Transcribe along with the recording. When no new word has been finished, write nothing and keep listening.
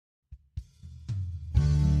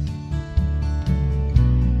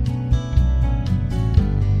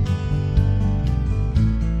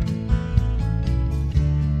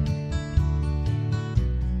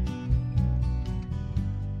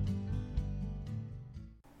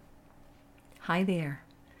Hi there.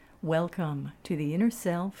 Welcome to the Inner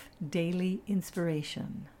Self Daily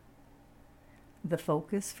Inspiration. The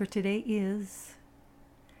focus for today is,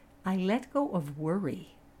 I let go of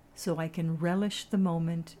worry so I can relish the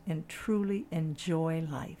moment and truly enjoy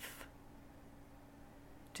life.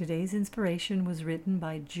 Today's inspiration was written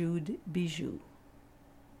by Jude Bijou.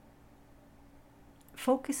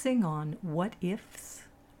 Focusing on what ifs,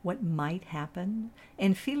 what might happen,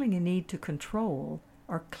 and feeling a need to control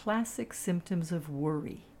are classic symptoms of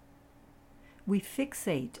worry. We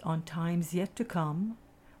fixate on times yet to come,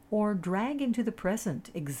 or drag into the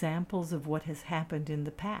present examples of what has happened in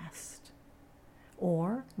the past.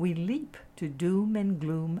 Or we leap to doom and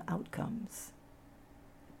gloom outcomes.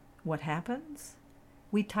 What happens?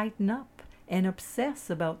 We tighten up and obsess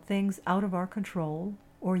about things out of our control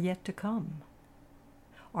or yet to come.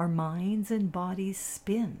 Our minds and bodies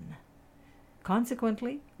spin.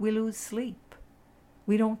 Consequently, we lose sleep.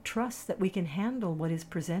 We don't trust that we can handle what is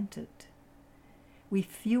presented. We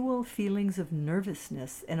fuel feelings of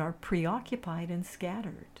nervousness and are preoccupied and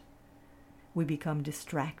scattered. We become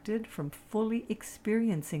distracted from fully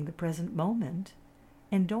experiencing the present moment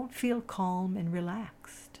and don't feel calm and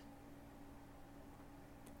relaxed.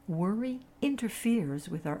 Worry interferes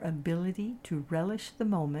with our ability to relish the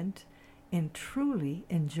moment and truly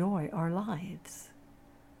enjoy our lives.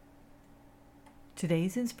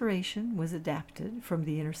 Today's inspiration was adapted from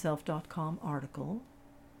the InnerSelf.com article,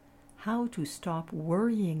 How to Stop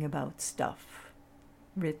Worrying About Stuff,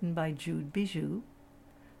 written by Jude Bijou,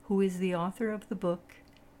 who is the author of the book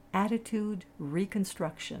Attitude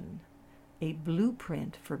Reconstruction, a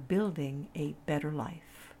blueprint for building a better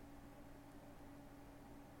life.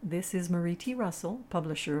 This is Marie T. Russell,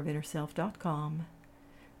 publisher of InnerSelf.com,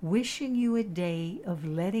 wishing you a day of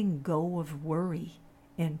letting go of worry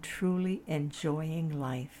and truly enjoying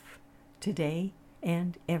life, today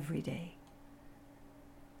and every day.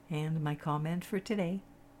 And my comment for today,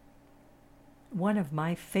 one of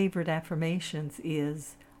my favorite affirmations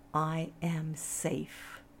is, I am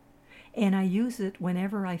safe. And I use it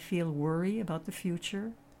whenever I feel worry about the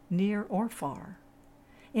future, near or far,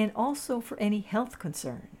 and also for any health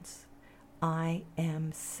concerns. I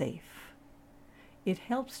am safe. It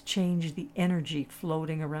helps change the energy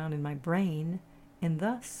floating around in my brain and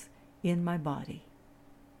thus in my body.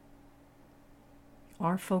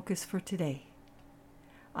 Our focus for today.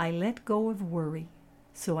 I let go of worry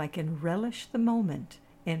so I can relish the moment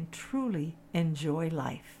and truly enjoy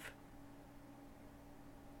life.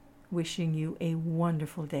 Wishing you a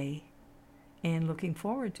wonderful day and looking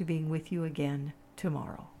forward to being with you again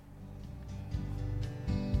tomorrow.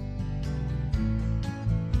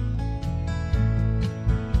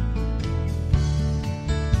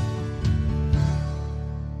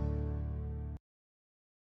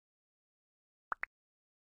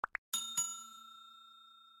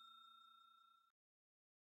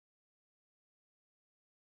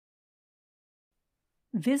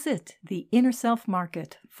 Visit the Inner Self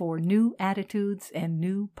Market for new attitudes and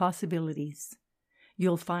new possibilities.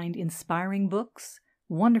 You'll find inspiring books,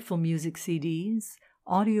 wonderful music CDs,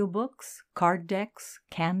 audiobooks, card decks,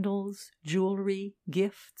 candles, jewelry,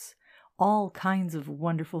 gifts, all kinds of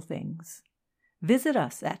wonderful things. Visit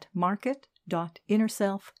us at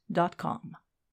market.innerself.com.